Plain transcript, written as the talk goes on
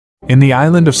In the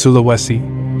island of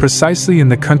Sulawesi, precisely in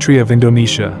the country of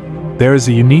Indonesia, there is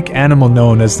a unique animal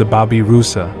known as the Babi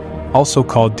Rusa, also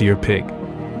called deer pig.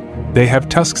 They have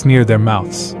tusks near their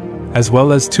mouths, as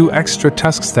well as 2 extra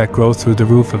tusks that grow through the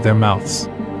roof of their mouths.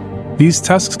 These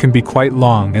tusks can be quite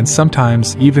long and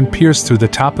sometimes even pierce through the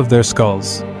top of their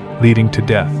skulls, leading to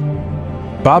death.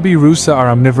 Babi Rusa are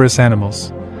omnivorous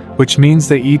animals, which means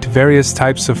they eat various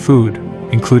types of food,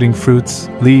 including fruits,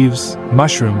 leaves,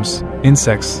 mushrooms,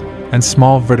 insects, and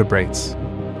small vertebrates.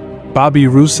 Babi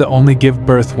Rusa only give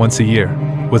birth once a year,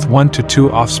 with 1 to 2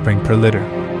 offspring per litter.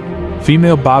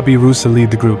 Female Babi Rusa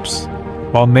lead the groups,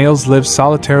 while males live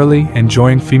solitarily and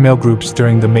join female groups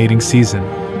during the mating season.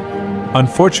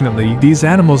 Unfortunately, these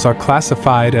animals are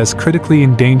classified as critically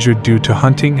endangered due to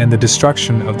hunting and the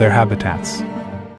destruction of their habitats.